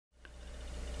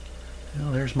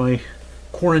Well, there's my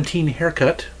quarantine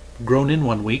haircut, grown in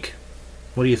 1 week.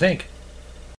 What do you think?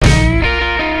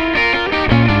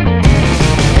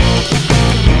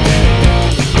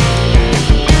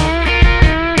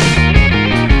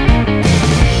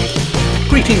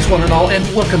 Greetings one and all,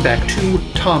 and welcome back to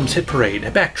Tom's Hit Parade.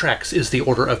 Backtracks is the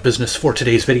order of business for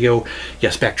today's video.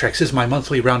 Yes, Backtracks is my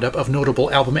monthly roundup of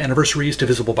notable album anniversaries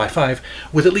divisible by 5,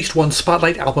 with at least one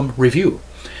spotlight album review.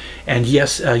 And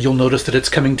yes, you'll notice that it's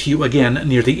coming to you again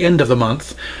near the end of the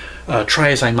month. Try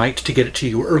as I might to get it to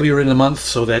you earlier in the month,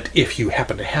 so that if you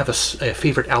happen to have a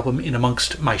favorite album in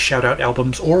amongst my shout-out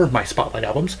albums or my spotlight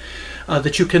albums,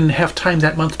 that you can have time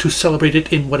that month to celebrate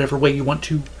it in whatever way you want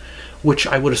to, which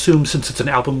I would assume, since it's an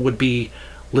album, would be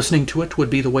listening to it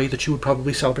would be the way that you would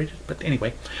probably celebrate it. But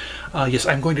anyway, yes,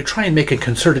 I'm going to try and make a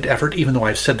concerted effort, even though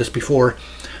I've said this before,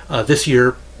 this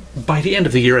year, by the end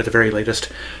of the year at the very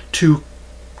latest, to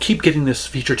keep getting this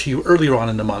feature to you earlier on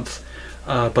in the month.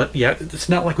 But yeah, it's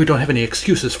not like we don't have any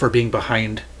excuses for being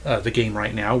behind the game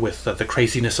right now with the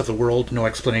craziness of the world. No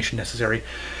explanation necessary.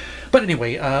 But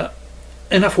anyway,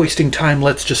 enough wasting time.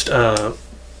 Let's just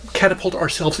catapult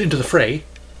ourselves into the fray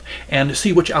and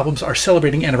see which albums are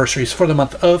celebrating anniversaries for the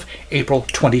month of April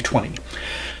 2020.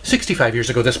 65 years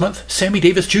ago this month, Sammy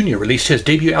Davis Jr. released his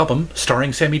debut album,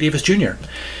 starring Sammy Davis Jr.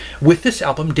 With this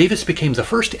album, Davis became the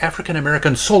first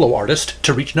African-American solo artist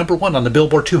to reach #1 on the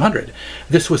Billboard 200.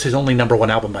 This was his only #1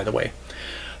 album, by the way.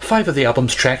 5 of the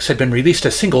album's tracks had been released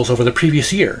as singles over the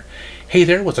previous year. Hey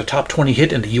There was a top 20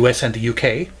 hit in the US and the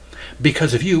UK.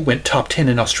 Because of You went top 10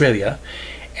 in Australia.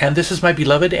 And This Is My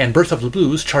Beloved and Birth of the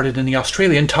Blues charted in the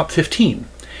Australian top 15.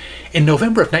 In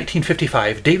November of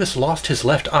 1955, Davis lost his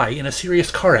left eye in a serious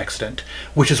car accident,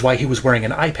 which is why he was wearing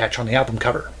an eye patch on the album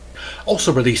cover.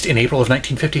 Also released in April of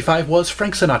 1955 was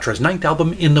Frank Sinatra's 9th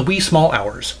album, In the Wee Small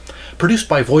Hours. Produced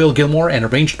by Voyle Gilmore and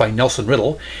arranged by Nelson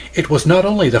Riddle, it was not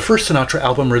only the first Sinatra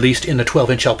album released in the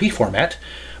 12-inch LP format,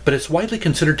 but it's widely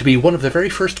considered to be one of the very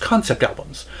first concept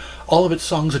albums, all of its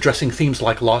songs addressing themes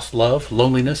like lost love,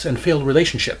 loneliness, and failed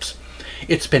relationships.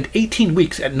 It spent 18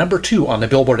 weeks at #2 on the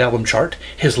Billboard album chart,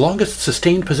 his longest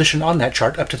sustained position on that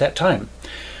chart up to that time.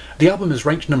 The album is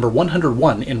ranked number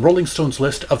 101 in Rolling Stone's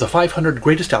list of the 500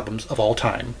 greatest albums of all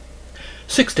time.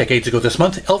 6 decades ago this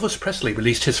month, Elvis Presley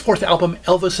released his 4th album,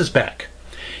 Elvis Is Back.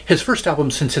 His first album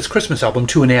since his Christmas album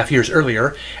 2.5 years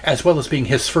earlier, as well as being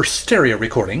his first stereo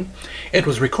recording. It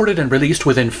was recorded and released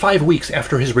within 5 weeks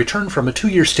after his return from a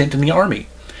 2-year stint in the Army.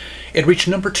 It reached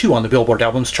 #2 on the Billboard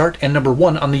albums chart and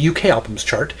 #1 on the UK albums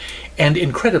chart, and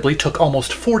incredibly took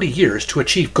almost 40 years to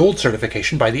achieve gold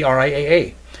certification by the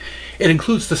RIAA. It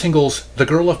includes the singles The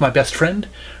Girl of My Best Friend,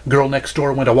 Girl Next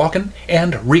Door Went A-Walkin',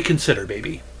 and Reconsider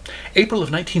Baby. April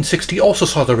of 1960 also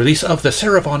saw the release of the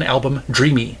Sarah Vaughan album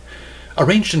Dreamy.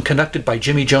 Arranged and conducted by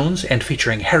Jimmy Jones and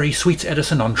featuring Harry Sweets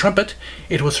Edison on trumpet,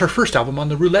 it was her first album on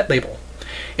the Roulette label.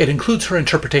 It includes her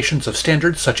interpretations of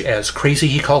standards such as Crazy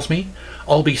He Calls Me,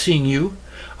 I'll Be Seeing You,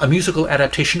 a musical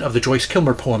adaptation of the Joyce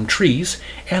Kilmer poem Trees,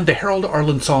 and the Harold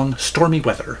Arlen song Stormy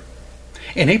Weather.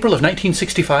 In April of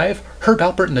 1965, Herb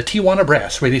Alpert and the Tijuana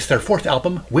Brass released their 4th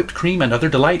album, Whipped Cream and Other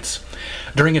Delights.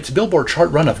 During its Billboard chart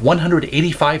run of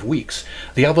 185 weeks,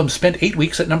 the album spent 8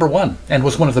 weeks at #1 and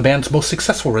was one of the band's most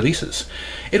successful releases.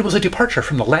 It was a departure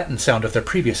from the Latin sound of their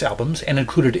previous albums and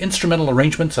included instrumental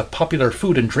arrangements of popular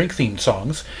food and drink-themed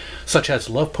songs, such as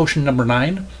Love Potion No.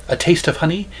 9, A Taste of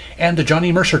Honey, and the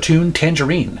Johnny Mercer tune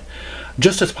Tangerine.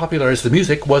 Just as popular as the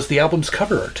music was the album's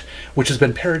cover art, which has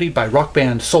been parodied by rock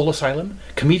band Soul Asylum,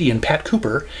 comedian Pat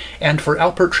Cooper, and for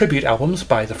Alpert tribute albums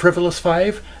by The Frivolous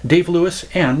Five, Dave Lewis,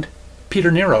 and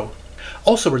Peter Nero.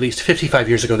 Also released 55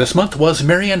 years ago this month was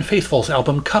Marianne Faithfull's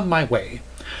album Come My Way.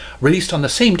 Released on the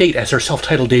same date as her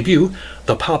self-titled debut,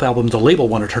 the pop album the label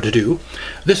wanted her to do,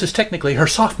 this is technically her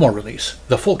sophomore release,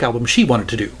 the folk album she wanted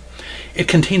to do. It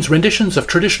contains renditions of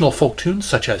traditional folk tunes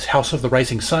such as House of the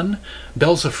Rising Sun,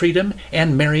 Bells of Freedom,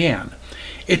 and Marianne.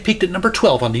 It peaked at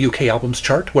 #12 on the UK albums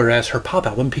chart, whereas her pop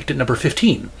album peaked at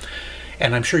 #15.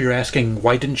 And I'm sure you're asking,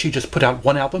 why didn't she just put out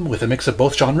one album with a mix of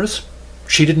both genres?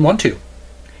 She didn't want to.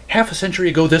 Half a century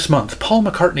ago this month, Paul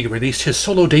McCartney released his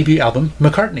solo debut album,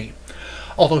 McCartney.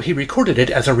 Although he recorded it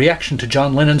as a reaction to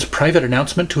John Lennon's private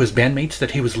announcement to his bandmates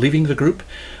that he was leaving the group,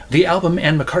 the album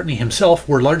and McCartney himself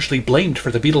were largely blamed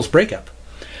for the Beatles' breakup.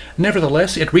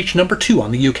 Nevertheless, it reached #2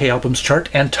 on the UK albums chart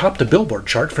and topped the Billboard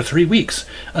chart for 3 weeks,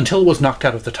 until it was knocked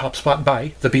out of the top spot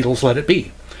by The Beatles' Let It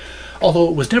Be. Although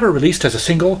it was never released as a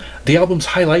single, the album's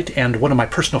highlight and one of my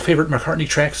personal favorite McCartney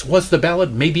tracks was the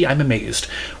ballad Maybe I'm Amazed,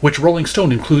 which Rolling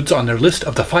Stone includes on their list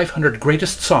of the 500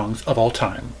 greatest songs of all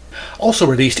time. Also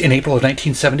released in April of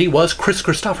 1970 was Chris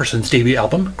Christopherson's debut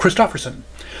album, Christopherson.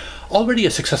 Already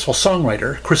a successful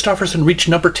songwriter, Kristofferson reached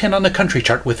number 10 on the country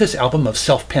chart with this album of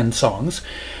self-penned songs,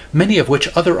 many of which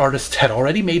other artists had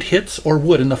already made hits or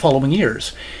would in the following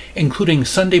years, including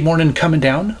Sunday Mornin' Comin'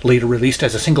 Down, later released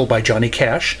as a single by Johnny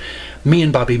Cash, Me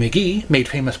and Bobby McGee, made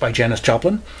famous by Janis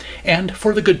Joplin, and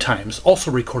For the Good Times,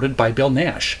 also recorded by Bill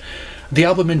Nash. The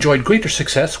album enjoyed greater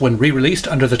success when re-released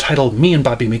under the title Me and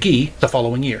Bobby McGee the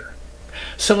following year.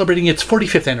 Celebrating its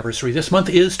 45th anniversary this month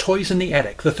is Toys in the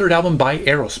Attic, the third album by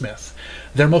Aerosmith.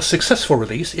 Their most successful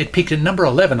release, it peaked at number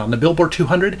 11 on the Billboard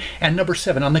 200 and number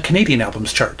 7 on the Canadian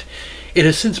Albums Chart. It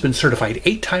has since been certified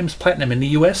 8 times platinum in the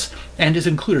US and is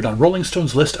included on Rolling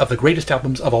Stone's list of the greatest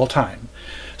albums of all time.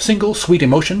 Single Sweet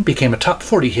Emotion became a top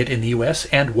 40 hit in the US,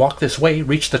 and Walk This Way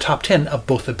reached the top 10 of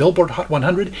both the Billboard Hot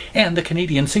 100 and the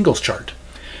Canadian Singles Chart.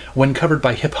 When covered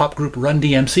by hip-hop group Run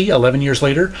DMC 11 years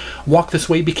later, Walk This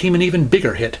Way became an even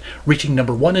bigger hit, reaching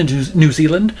number 1 in New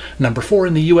Zealand, number 4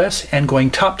 in the US, and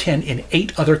going top 10 in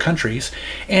 8 other countries,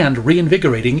 and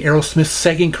reinvigorating Aerosmith's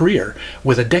sagging career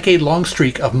with a decade-long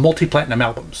streak of multi-platinum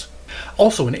albums.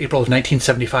 Also in April of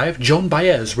 1975, Joan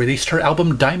Baez released her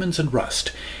album Diamonds and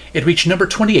Rust. It reached number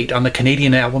 28 on the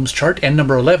Canadian Albums Chart and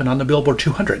number 11 on the Billboard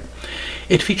 200.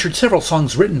 It featured several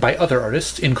songs written by other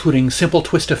artists, including Simple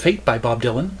Twist of Fate by Bob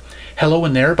Dylan, Hello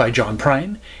in There by John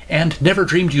Prine, and Never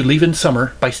Dreamed You'd Leave in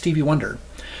Summer by Stevie Wonder.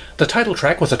 The title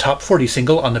track was a top 40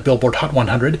 single on the Billboard Hot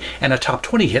 100 and a top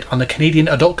 20 hit on the Canadian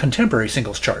Adult Contemporary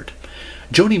Singles Chart.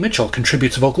 Joni Mitchell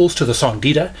contributes vocals to the song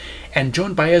Dita, and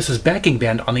Joan Baez's backing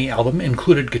band on the album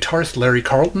included guitarist Larry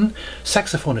Carlton,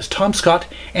 saxophonist Tom Scott,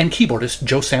 and keyboardist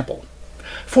Joe Sample.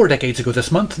 4 decades ago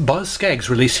this month, Boz Scaggs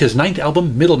released his 9th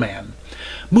album, Middleman.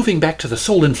 Moving back to the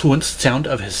soul-influenced sound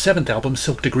of his 7th album,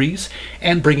 Silk Degrees,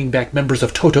 and bringing back members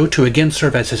of Toto to again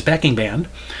serve as his backing band,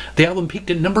 the album peaked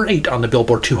at number 8 on the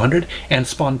Billboard 200 and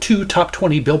spawned 2 top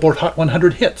 20 Billboard Hot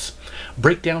 100 hits.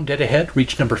 Breakdown Dead Ahead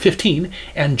reached number 15,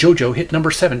 and JoJo hit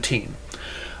number 17.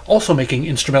 Also making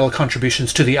instrumental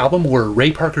contributions to the album were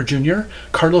Ray Parker Jr.,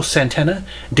 Carlos Santana,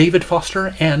 David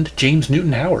Foster, and James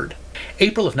Newton Howard.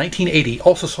 April of 1980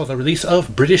 also saw the release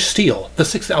of British Steel, the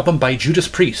 6th album by Judas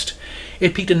Priest.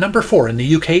 It peaked at number 4 in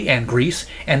the UK and Greece,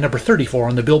 and number 34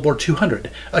 on the Billboard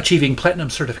 200, achieving platinum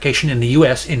certification in the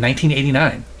US in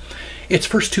 1989. Its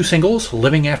first 2 singles,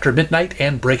 Living After Midnight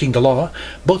and Breaking the Law,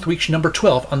 both reached number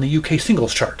 12 on the UK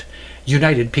Singles Chart.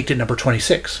 United peaked at number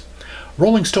 26.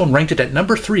 Rolling Stone ranked it at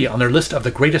number 3 on their list of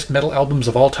the greatest metal albums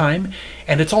of all time,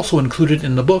 and it's also included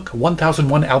in the book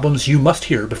 1001 Albums You Must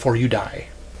Hear Before You Die.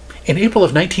 In April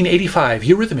of 1985,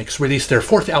 Eurythmics released their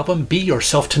 4th album, Be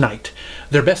Yourself Tonight.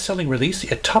 Their best-selling release,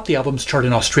 it topped the albums chart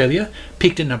in Australia,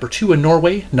 peaked at number 2 in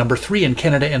Norway, number 3 in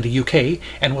Canada and the UK,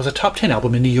 and was a top 10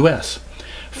 album in the US.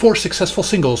 4 successful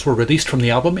singles were released from the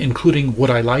album, including Would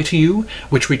I Lie to You,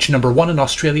 which reached number 1 in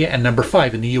Australia and number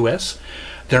 5 in the US,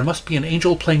 There Must Be an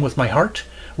Angel Playing With My Heart,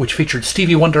 which featured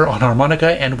Stevie Wonder on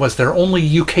harmonica and was their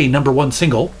only UK number 1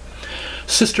 single,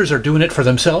 Sisters Are Doing It For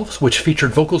Themselves, which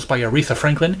featured vocals by Aretha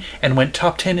Franklin and went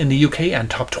top 10 in the UK and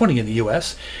top 20 in the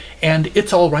US, and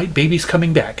It's Alright Baby's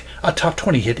Coming Back, a top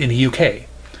 20 hit in the UK.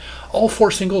 All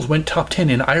 4 singles went top 10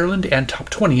 in Ireland and top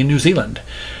 20 in New Zealand.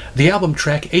 The album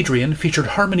track Adrian featured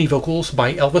harmony vocals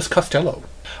by Elvis Costello.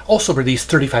 Also released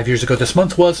 35 years ago this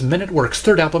month was Men at Work's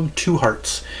 3rd album, Two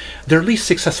Hearts. Their least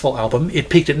successful album, it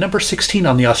peaked at number 16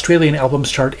 on the Australian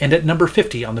Albums Chart and at number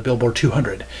 50 on the Billboard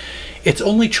 200. Its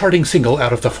only charting single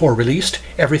out of the 4 released,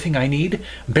 Everything I Need,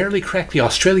 barely cracked the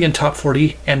Australian Top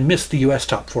 40 and missed the US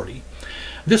Top 40.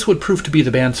 This would prove to be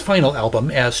the band's final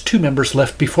album, as 2 members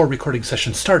left before recording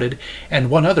sessions started, and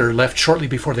 1 other left shortly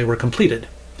before they were completed.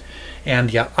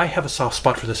 And yeah, I have a soft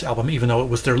spot for this album, even though it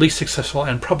was their least successful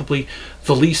and probably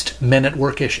the least Men at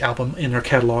Work-ish album in their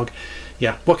catalog.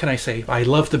 Yeah, what can I say? I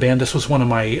love the band. This was one of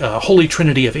my holy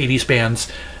trinity of 80s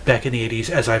bands back in the 80s,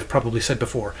 as I've probably said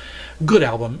before. Good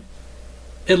album.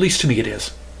 At least to me it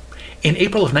is. In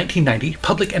April of 1990,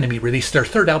 Public Enemy released their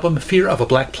 3rd album, Fear of a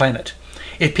Black Planet.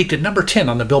 It peaked at number 10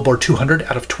 on the Billboard 200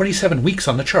 out of 27 weeks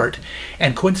on the chart,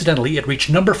 and coincidentally it reached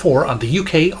number 4 on the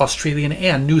UK, Australian,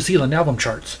 and New Zealand album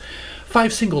charts.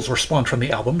 5 singles were spawned from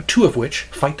the album, 2 of which,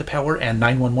 Fight the Power and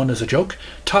 911 Is a Joke,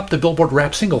 topped the Billboard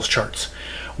Rap Singles charts.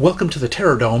 Welcome to the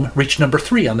Terror Dome reached number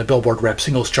 3 on the Billboard Rap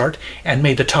Singles chart and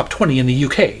made the top 20 in the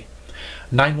UK.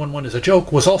 911 Is a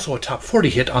Joke was also a top 40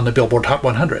 hit on the Billboard Hot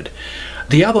 100.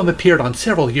 The album appeared on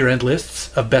several year-end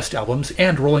lists of best albums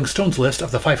and Rolling Stone's list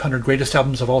of the 500 greatest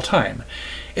albums of all time.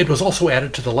 It was also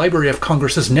added to the Library of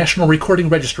Congress's National Recording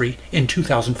Registry in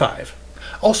 2005.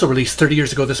 Also released 30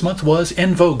 years ago this month was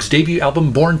En Vogue's debut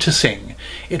album Born to Sing.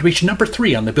 It reached number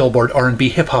 3 on the Billboard R&B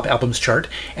Hip Hop Albums chart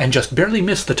and just barely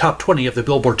missed the top 20 of the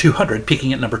Billboard 200,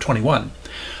 peaking at number 21,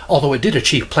 although it did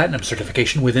achieve platinum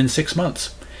certification within 6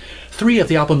 months. 3 of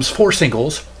the album's 4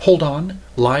 singles, Hold On,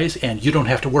 Lies, and You Don't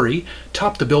Have to Worry,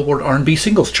 topped the Billboard R&B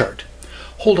Singles chart.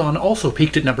 Hold On also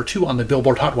peaked at number 2 on the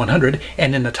Billboard Hot 100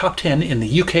 and in the top 10 in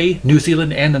the UK, New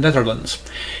Zealand, and the Netherlands.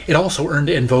 It also earned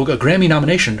En Vogue a Grammy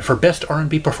nomination for Best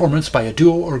R&B Performance by a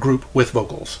Duo or Group with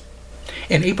Vocals.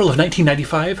 In April of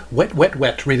 1995, Wet Wet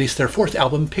Wet released their 4th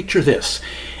album, Picture This.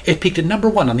 It peaked at number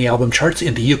 1 on the album charts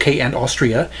in the UK and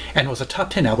Austria, and was a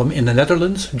top 10 album in the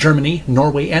Netherlands, Germany,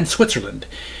 Norway, and Switzerland.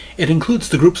 It includes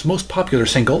the group's most popular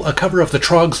single, a cover of the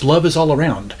Troggs' Love Is All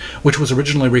Around, which was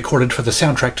originally recorded for the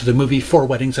soundtrack to the movie 4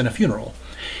 Weddings and a Funeral.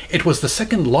 It was the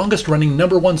second longest-running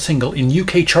number 1 single in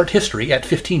UK chart history at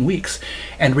 15 weeks,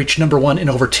 and reached number 1 in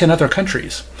over 10 other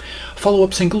countries.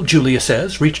 Follow-up single Julia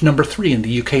Says reached number 3 in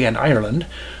the UK and Ireland.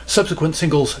 Subsequent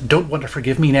singles Don't Want to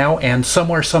Forgive Me Now and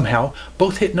Somewhere Somehow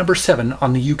both hit number 7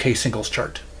 on the UK singles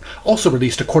chart. Also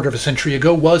released a quarter of a century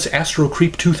ago was Astro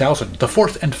Creep 2000, the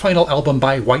 4th and final album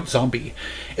by White Zombie.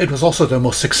 It was also their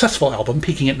most successful album,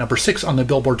 peaking at number 6 on the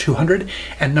Billboard 200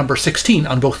 and number 16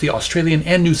 on both the Australian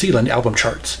and New Zealand album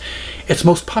charts. Its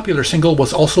most popular single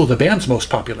was also the band's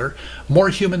most popular. More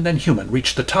Human Than Human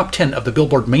reached the top 10 of the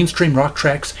Billboard Mainstream Rock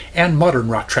Tracks and Modern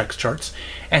Rock Tracks charts,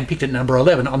 and peaked at number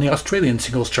 11 on the Australian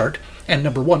singles chart and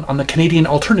number 1 on the Canadian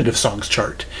Alternative Songs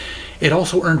chart. It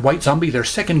also earned White Zombie their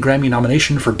 2nd Grammy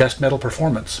nomination for Best Metal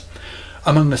Performance.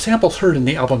 Among the samples heard in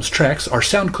the album's tracks are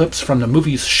sound clips from the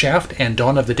movies Shaft and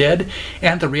Dawn of the Dead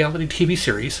and the reality TV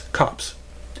series Cops.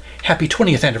 Happy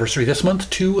 20th anniversary this month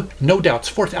to No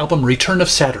Doubt's 4th album Return of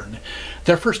Saturn.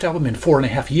 Their first album in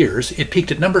 4.5 years, it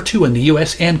peaked at number 2 in the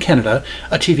US and Canada,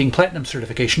 achieving platinum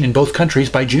certification in both countries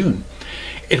by June.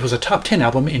 It was a top 10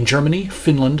 album in Germany,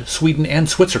 Finland, Sweden, and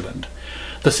Switzerland.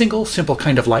 The single, Simple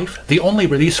Kind of Life, the only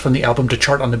release from the album to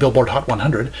chart on the Billboard Hot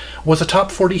 100, was a top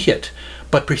 40 hit,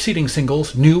 but preceding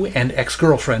singles, New and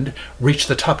Ex-Girlfriend, reached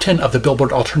the top 10 of the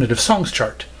Billboard Alternative Songs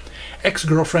chart.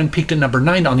 Ex-Girlfriend peaked at number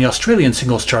 9 on the Australian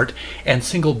singles chart, and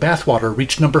single Bathwater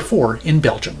reached number 4 in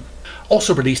Belgium.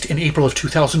 Also released in April of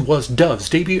 2000 was Dove's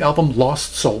debut album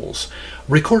Lost Souls.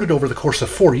 Recorded over the course of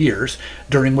 4 years,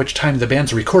 during which time the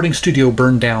band's recording studio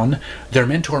burned down, their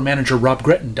mentor-manager Rob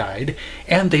Gretton died,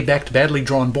 and they backed Badly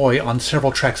Drawn Boy on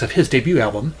several tracks of his debut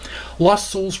album,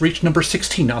 Lost Souls reached number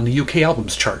 16 on the UK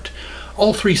albums chart.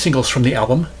 All 3 singles from the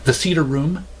album, The Cedar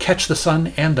Room, Catch the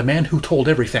Sun, and The Man Who Told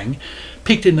Everything,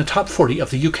 peaked in the top 40 of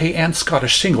the UK and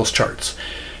Scottish singles charts.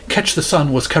 Catch the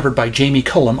Sun was covered by Jamie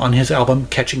Cullum on his album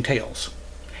Catching Tales.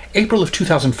 April of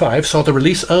 2005 saw the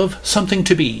release of Something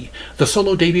to Be, the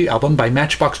solo debut album by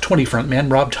Matchbox 20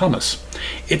 frontman Rob Thomas.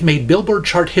 It made Billboard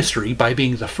chart history by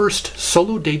being the first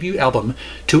solo debut album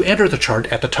to enter the chart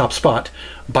at the top spot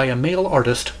by a male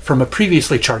artist from a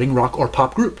previously charting rock or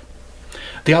pop group.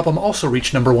 The album also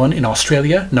reached number 1 in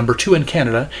Australia, number 2 in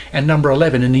Canada, and number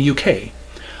 11 in the UK.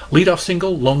 Lead-off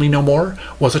single, Lonely No More,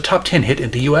 was a top 10 hit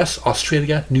in the US,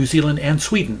 Australia, New Zealand, and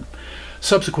Sweden.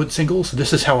 Subsequent singles,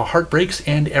 This Is How a Heart Breaks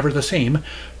and Ever the Same,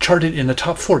 charted in the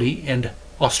top 40 in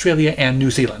Australia and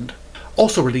New Zealand.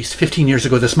 Also released 15 years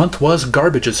ago this month was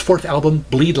Garbage's 4th album,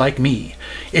 Bleed Like Me.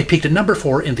 It peaked at number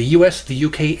 4 in the US, the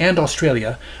UK, and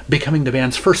Australia, becoming the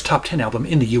band's first top 10 album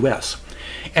in the US.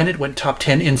 And it went top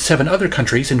 10 in 7 other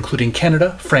countries, including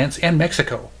Canada, France, and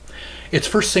Mexico. Its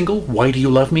first single, Why Do You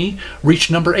Love Me, reached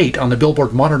number 8 on the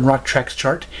Billboard Modern Rock Tracks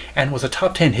chart and was a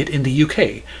top 10 hit in the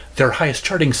UK, their highest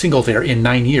charting single there in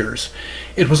 9 years.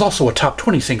 It was also a top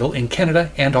 20 single in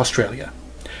Canada and Australia.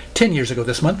 10 years ago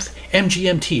this month,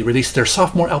 MGMT released their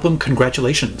sophomore album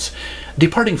Congratulations.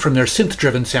 Departing from their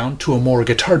synth-driven sound to a more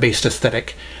guitar-based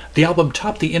aesthetic, the album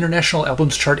topped the International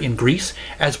Albums chart in Greece,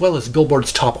 as well as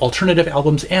Billboard's top alternative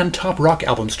albums and top rock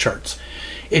albums charts.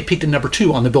 It peaked at number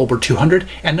 2 on the Billboard 200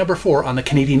 and number 4 on the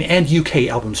Canadian and UK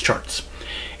albums charts.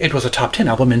 It was a top 10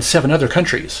 album in 7 other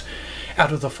countries.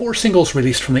 Out of the 4 singles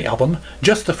released from the album,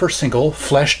 just the first single,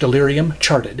 Flash Delirium,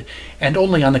 charted, and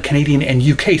only on the Canadian and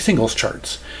UK singles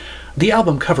charts. The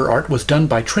album cover art was done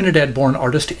by Trinidad-born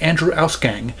artist Andrew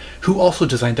Ausgang, who also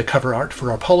designed the cover art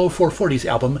for Apollo 440's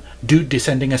album Dude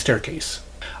Descending a Staircase.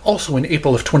 Also in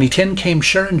April of 2010 came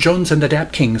Sharon Jones and the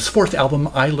Dap Kings' 4th album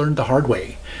I Learned the Hard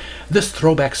Way. This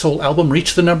throwback soul album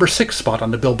reached the number 6 spot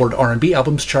on the Billboard R&B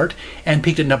albums chart and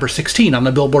peaked at number 16 on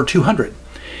the Billboard 200.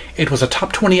 It was a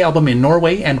top 20 album in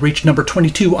Norway and reached number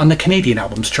 22 on the Canadian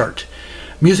albums chart.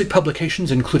 Music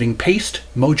publications including Paste,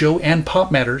 Mojo, and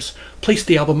Pop Matters placed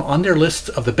the album on their lists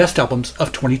of the best albums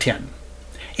of 2010.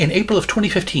 In April of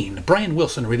 2015, Brian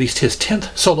Wilson released his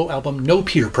 10th solo album, No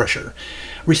Peer Pressure.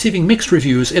 Receiving mixed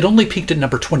reviews, it only peaked at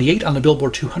number 28 on the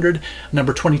Billboard 200,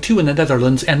 number 22 in the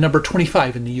Netherlands, and number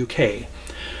 25 in the UK.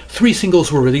 3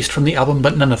 singles were released from the album,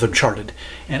 but none of them charted.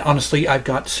 And honestly, I've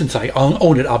got, since I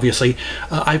own it obviously,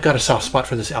 I've got a soft spot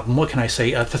for this album. What can I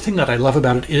say? The thing that I love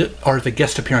about it are the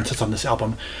guest appearances on this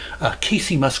album.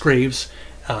 Casey Musgraves,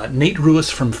 Nate Ruis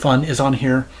from Fun is on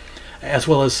here, as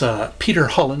well as Peter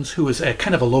Hollins, who is a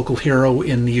kind of a local hero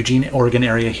in the Eugene, Oregon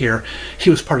area here. He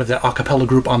was part of that a cappella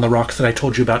group On the Rocks that I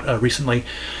told you about recently.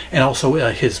 And also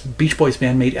his Beach Boys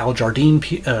bandmate Al Jardine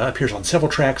appears on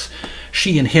several tracks.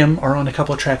 She and him are on a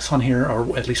couple of tracks on here,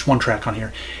 or at least one track on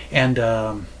here. And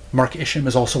Mark Isham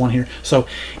is also on here. So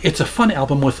it's a fun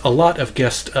album with a lot of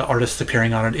guest artists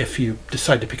appearing on it if you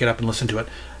decide to pick it up and listen to it.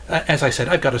 As I said,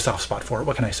 I've got a soft spot for it.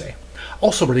 What can I say?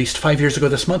 Also released 5 years ago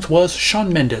this month was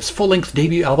Shawn Mendes' full-length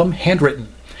debut album, Handwritten.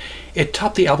 It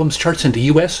topped the album's charts in the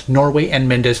US, Norway, and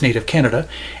Mendes' native Canada,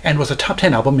 and was a top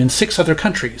 10 album in 6 other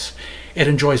countries. It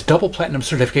enjoys double platinum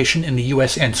certification in the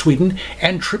US and Sweden,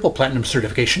 and triple platinum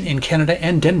certification in Canada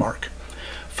and Denmark.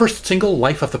 First single,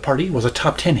 Life of the Party, was a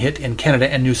top 10 hit in Canada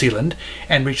and New Zealand,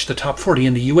 and reached the top 40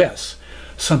 in the US.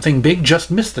 Something Big just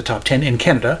missed the top 10 in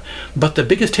Canada, but the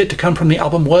biggest hit to come from the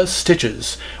album was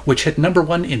Stitches, which hit number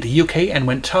 1 in the UK and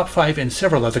went top 5 in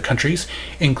several other countries,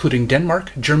 including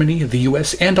Denmark, Germany, the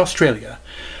US, and Australia.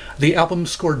 The album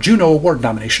scored Juno Award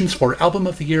nominations for Album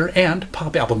of the Year and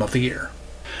Pop Album of the Year.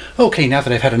 Okay, now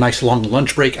that I've had a nice long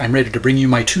lunch break, I'm ready to bring you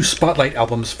my 2 spotlight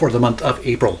albums for the month of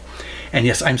April. And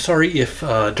yes, I'm sorry if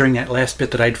during that last bit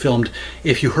that I'd filmed,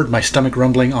 if you heard my stomach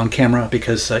rumbling on camera,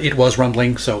 because it was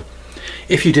rumbling, so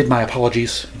if you did, my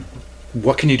apologies.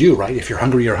 What can you do, right? If you're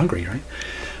hungry, right?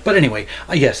 But anyway,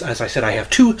 yes, as I said, I have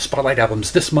 2 spotlight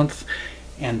albums this month,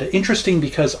 and interesting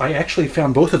because I actually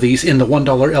found both of these in the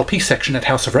 $1 LP section at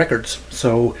House of Records.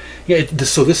 So yeah,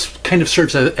 so this kind of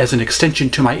serves as an extension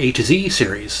to my A to Z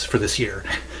series for this year.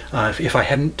 If I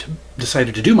hadn't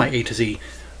decided to do my A to Z,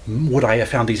 would I have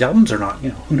found these albums or not? You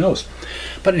know, who knows?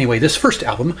 But anyway, this first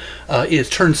album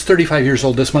turns 35 years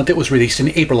old this month. It was released in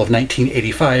April of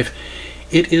 1985.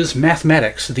 It is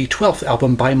Mathematics, the 12th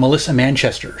album by Melissa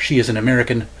Manchester. She is an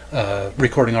American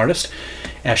recording artist.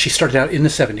 She started out in the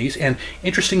 70s, and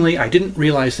interestingly, I didn't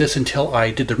realize this until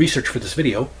I did the research for this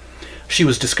video. She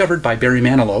was discovered by Barry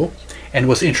Manilow and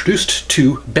was introduced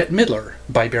to Bette Midler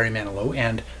by Barry Manilow,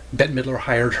 and Bette Midler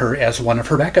hired her as one of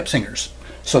her backup singers.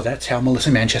 So that's how Melissa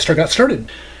Manchester got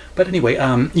started. But anyway,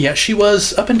 yeah, she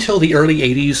was, up until the early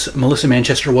 80s, Melissa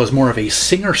Manchester was more of a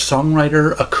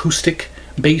singer-songwriter,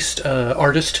 acoustic-based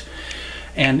artist.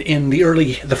 And in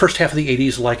the first half of the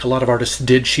 80s, like a lot of artists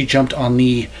did, she jumped on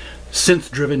the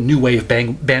synth-driven new wave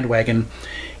bandwagon.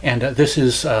 And this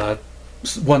is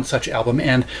one such album.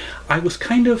 And I was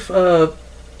kind of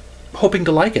hoping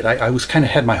to like it. I was kind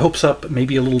of had my hopes up,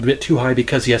 maybe a little bit too high,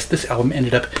 because yes, this album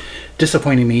ended up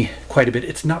disappointing me quite a bit.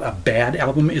 It's not a bad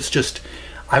album, it's just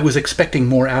I was expecting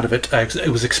more out of it. I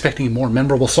was expecting more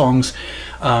memorable songs.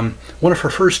 One of her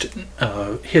first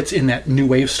hits in that new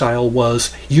wave style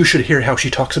was You Should Hear How She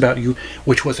Talks About You,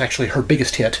 which was actually her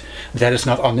biggest hit. That is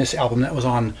not on this album. That was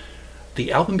on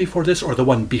the album before this, or the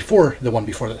one before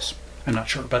this. I'm not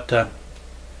sure, but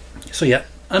so yeah,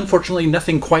 unfortunately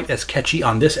nothing quite as catchy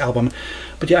on this album.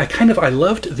 But yeah, I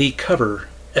loved the cover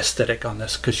aesthetic on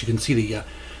this, because you can see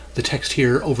the text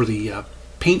here over the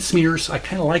paint smears. I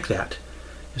kind of like that.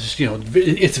 It's just, you know,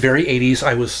 it's very 80s.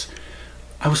 I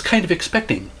was kind of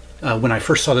expecting, when I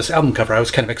first saw this album cover, I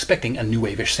was kind of expecting a new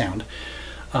wave-ish sound.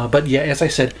 But yeah, as I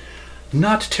said,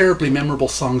 not terribly memorable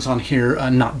songs on here.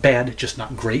 Not bad, just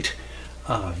not great.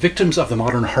 Victims of the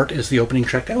Modern Heart is the opening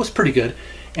track. That was pretty good.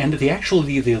 And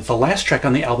the last track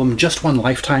on the album, Just One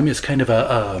Lifetime, is kind of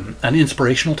an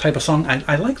inspirational type of song.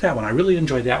 I like that one. I really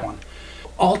enjoyed that one.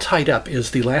 All Tied Up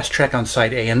is the last track on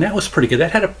side A, and that was pretty good.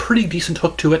 That had a pretty decent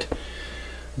hook to it.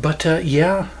 But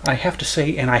yeah, I have to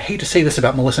say, and I hate to say this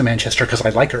about Melissa Manchester because I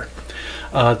like her,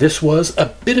 this was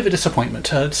a bit of a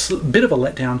disappointment. It's a bit of a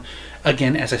letdown.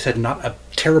 Again, as I said, not a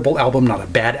terrible album, not a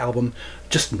bad album,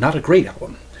 just not a great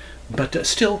album. But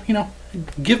still, you know,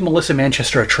 give Melissa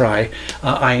Manchester a try.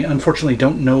 I unfortunately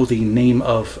don't know the name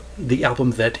of the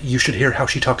album that You Should Hear How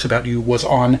She Talks About You was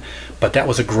on, but that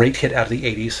was a great hit out of the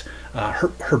 80s.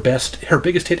 Her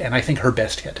biggest hit, and I think her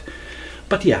best hit.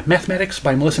 But yeah, Mathematics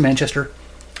by Melissa Manchester,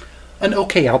 an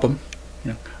okay album.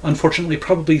 You know, unfortunately,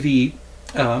 probably the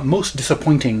most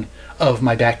disappointing of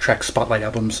my Backtrack Spotlight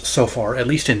albums so far, at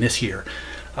least in this year.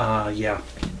 Yeah,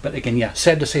 but again, yeah,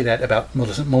 sad to say that about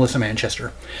Melissa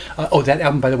Manchester. Oh, that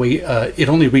album, by the way, it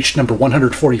only reached number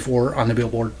 144 on the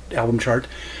Billboard album chart,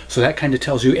 so that kind of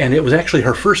tells you. And it was actually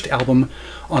her first album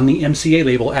on the MCA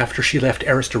label after she left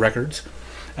Arista Records.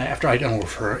 After, I don't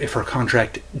know if her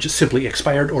contract just simply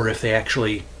expired or if they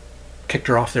actually kicked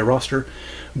her off their roster,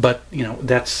 but you know,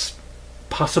 that's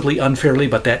possibly unfairly,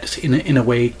 but that in a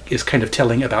way is kind of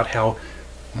telling about how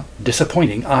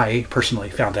disappointing I personally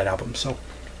found that album. So.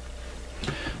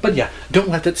 But yeah, don't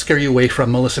let that scare you away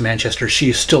from Melissa Manchester.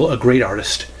 She's still a great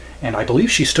artist, and I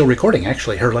believe she's still recording,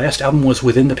 actually. Her last album was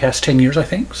within the past 10 years, I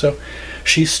think, so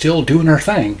she's still doing her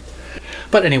thing.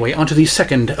 But anyway, on to the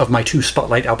second of my 2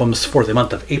 Spotlight albums for the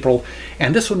month of April,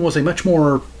 and this one was a much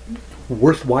more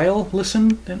worthwhile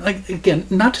listen. And again,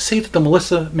 not to say that the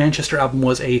Melissa Manchester album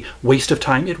was a waste of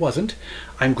time. It wasn't.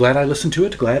 I'm glad I listened to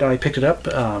it, glad I picked it up.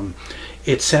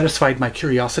 It satisfied my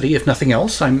curiosity, if nothing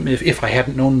else. If I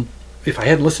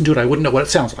hadn't listened to it, I wouldn't know what it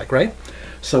sounds like, right?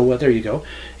 So there you go.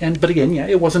 But again, yeah,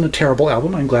 it wasn't a terrible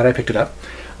album. I'm glad I picked it up.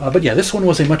 But yeah, this one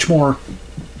was a much more,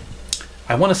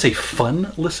 I want to say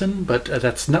fun listen, but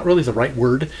that's not really the right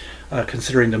word,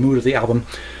 considering the mood of the album.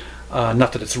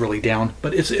 Not that it's really down,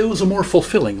 but it was a more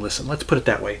fulfilling listen. Let's put it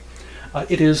that way.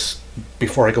 It is,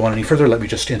 before I go on any further, let me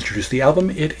just introduce the album.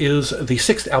 It is the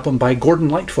 6th album by Gordon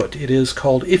Lightfoot. It is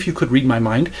called If You Could Read My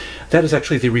Mind. That is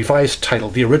actually the revised title.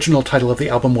 The original title of the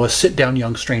album was Sit Down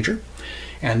Young Stranger,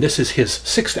 and this is his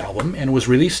 6th album and was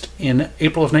released in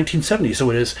April of 1970, so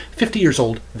it is 50 years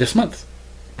old this month.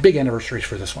 Big anniversaries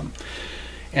for this one.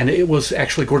 And it was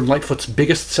actually Gordon Lightfoot's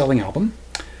biggest selling album.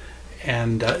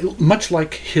 And much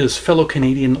like his fellow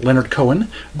Canadian Leonard Cohen,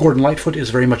 Gordon Lightfoot is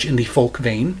very much in the folk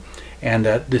vein. And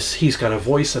he's got a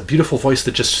voice, a beautiful voice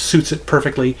that just suits it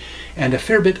perfectly. And a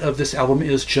fair bit of this album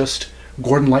is just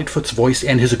Gordon Lightfoot's voice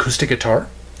and his acoustic guitar.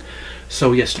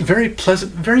 So yes, very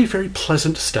pleasant, very, very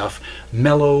pleasant stuff.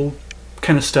 Mellow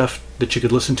kind of stuff that you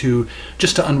could listen to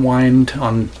just to unwind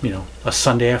on, you know, a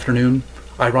Sunday afternoon.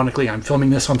 Ironically, I'm filming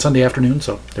this on Sunday afternoon,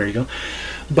 so there you go.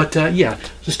 But yeah,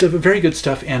 just very good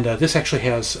stuff. And this actually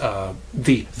has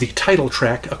the title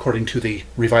track, according to the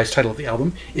revised title of the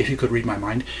album, If You Could Read My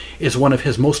Mind, is one of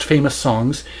his most famous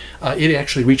songs. It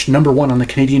actually reached number 1 on the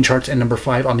Canadian charts and number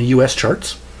 5 on the US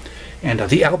charts. And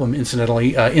the album,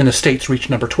 incidentally, in the States reached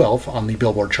number 12 on the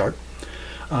Billboard chart.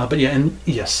 But yeah, and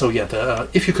yes, so yeah, the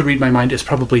If You Could Read My Mind is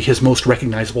probably his most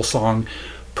recognizable song,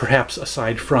 perhaps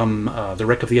aside from The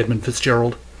Wreck of the Edmund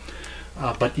Fitzgerald.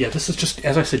 But yeah, this is just,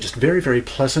 as I said, just very, very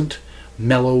pleasant,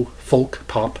 mellow, folk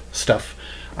pop stuff.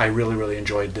 I really, really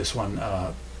enjoyed this one.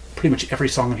 Pretty much every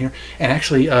song on here. And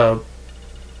actually,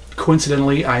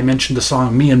 coincidentally, I mentioned the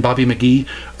song Me and Bobby McGee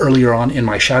earlier on in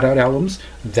my shout-out albums.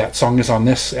 That song is on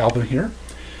this album here.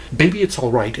 Baby It's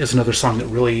Alright is another song that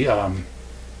really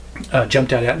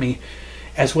jumped out at me,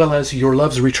 as well as Your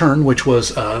Love's Return, which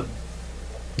was...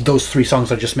 those 3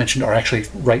 songs I just mentioned are actually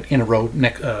right in a row,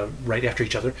 right after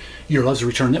each other. Your Love's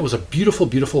Return, that was a beautiful,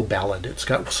 beautiful ballad. It's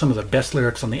got some of the best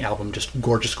lyrics on the album, just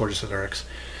gorgeous, gorgeous lyrics.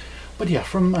 But yeah,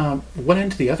 from one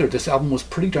end to the other, this album was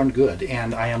pretty darn good,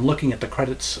 and I am looking at the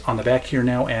credits on the back here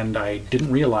now, and I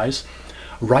didn't realize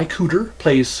Ry Cooder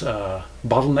plays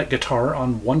bottleneck guitar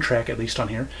on one track, at least on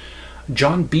here.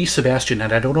 John B. Sebastian,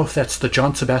 and I don't know if that's the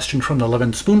John Sebastian from the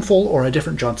Lemon Spoonful or a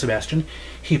different John Sebastian.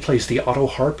 He plays the auto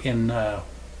harp in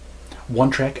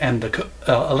one track and the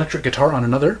electric guitar on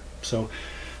another. So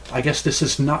I guess this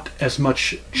is not as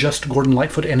much just Gordon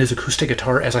Lightfoot and his acoustic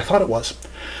guitar as I thought it was.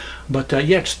 But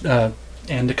yeah,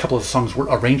 and a couple of the songs were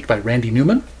arranged by Randy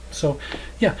Newman. So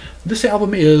yeah, this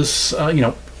album is, you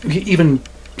know, even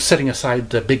setting aside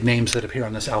the big names that appear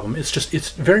on this album, it's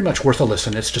very much worth a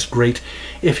listen. It's just great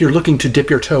if you're looking to dip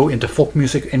your toe into folk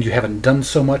music and you haven't done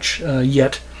so much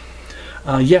yet.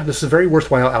 Yeah, this is a very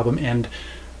worthwhile album, and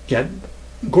yeah,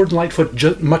 Gordon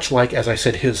Lightfoot, much like, as I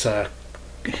said, his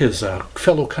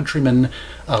fellow countryman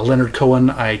Leonard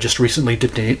Cohen, I just recently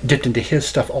dipped into his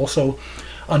stuff also.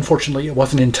 Unfortunately, it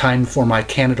wasn't in time for my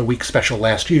Canada Week special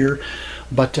last year,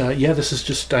 but yeah, this is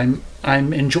just, I'm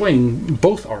enjoying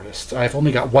both artists. I've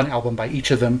only got 1 album by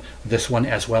each of them, this one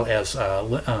as well as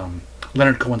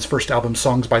Leonard Cohen's first album,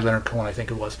 Songs by Leonard Cohen, I think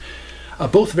it was.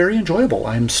 Both very enjoyable.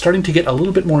 I'm starting to get a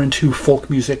little bit more into folk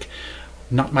music.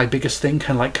 Not my biggest thing,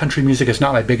 kind of like country music is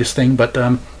not my biggest thing, but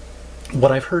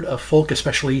what I've heard of folk,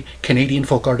 especially Canadian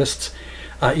folk artists,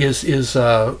 is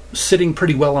sitting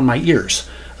pretty well on my ears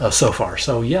so far.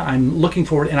 So yeah, I'm looking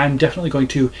forward, and I'm definitely going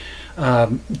to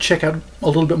check out a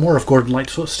little bit more of Gordon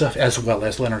Lightfoot's stuff as well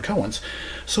as Leonard Cohen's.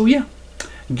 So yeah,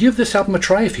 give this album a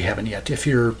try if you haven't yet. If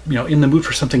you're, you know, in the mood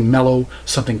for something mellow,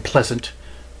 something pleasant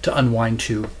to unwind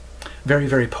to, Very,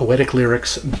 very poetic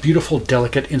lyrics, beautiful,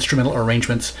 delicate instrumental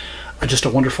arrangements. Just a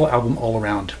wonderful album all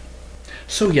around.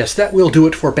 So yes, that will do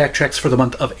it for Backtracks for the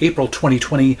month of April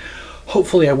 2020.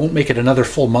 Hopefully I won't make it another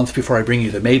full month before I bring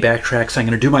you the May Backtracks. I'm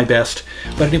going to do my best.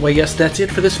 But anyway, yes, that's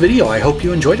it for this video. I hope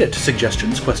you enjoyed it.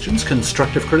 Suggestions, questions,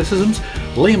 constructive criticisms,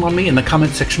 lay them on me in the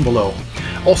comment section below.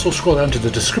 Also scroll down to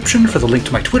the description for the link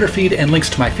to my Twitter feed and links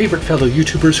to my favorite fellow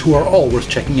YouTubers who are all worth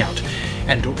checking out.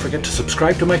 And don't forget to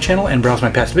subscribe to my channel and browse my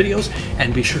past videos,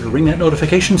 and be sure to ring that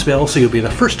notifications bell so you'll be the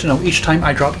first to know each time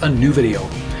I drop a new video.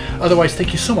 Otherwise,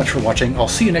 thank you so much for watching. I'll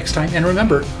see you next time, and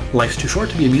remember, life's too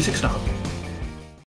short to be a music snob.